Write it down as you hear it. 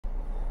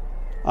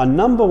Our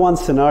number one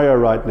scenario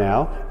right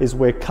now is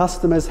where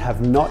customers have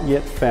not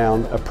yet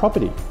found a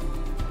property.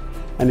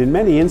 And in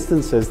many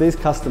instances, these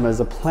customers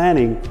are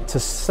planning to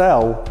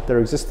sell their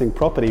existing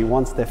property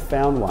once they've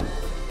found one.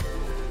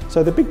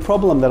 So the big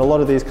problem that a lot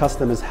of these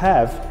customers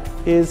have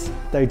is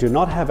they do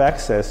not have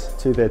access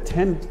to their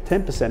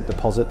 10%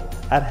 deposit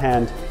at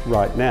hand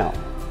right now,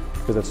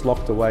 because it's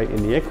locked away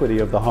in the equity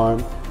of the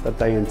home that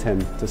they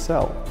intend to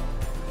sell.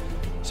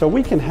 So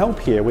we can help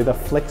here with a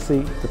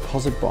FLEXI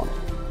Deposit Bond.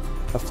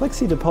 A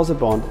FLEXI Deposit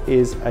Bond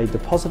is a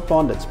deposit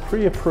bond that's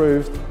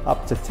pre-approved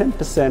up to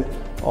 10%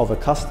 of a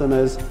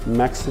customer's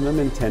maximum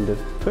intended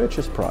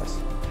purchase price.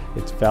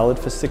 It's valid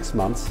for 6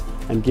 months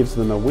and gives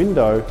them a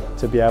window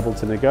to be able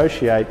to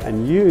negotiate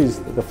and use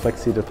the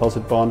FLEXI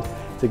Deposit Bond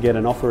to get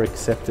an offer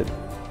accepted.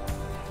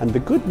 And the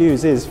good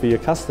news is for your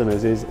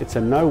customers is it's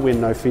a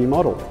no-win, no-fee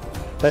model.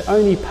 They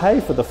only pay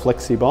for the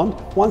FLEXI Bond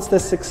once they're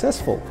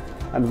successful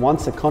and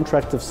once a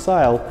contract of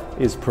sale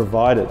is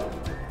provided.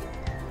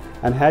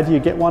 And how do you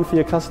get one for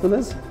your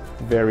customers?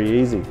 Very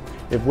easy.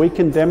 If we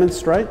can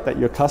demonstrate that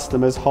your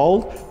customers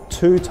hold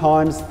 2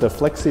 times the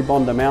FLEXI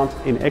Bond amount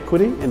in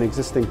equity in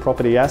existing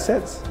property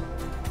assets,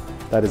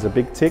 that is a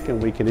big tick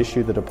and we can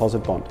issue the deposit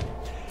bond.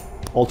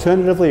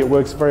 Alternatively, it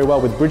works very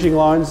well with bridging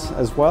loans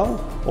as well,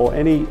 or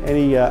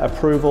any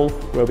approval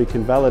where we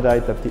can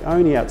validate that the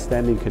only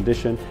outstanding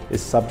condition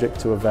is subject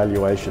to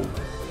evaluation.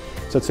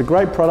 So it's a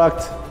great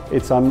product.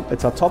 It's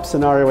our top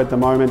scenario at the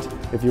moment.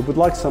 If you would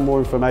like some more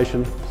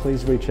information,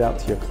 please reach out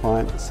to your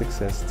client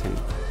success team.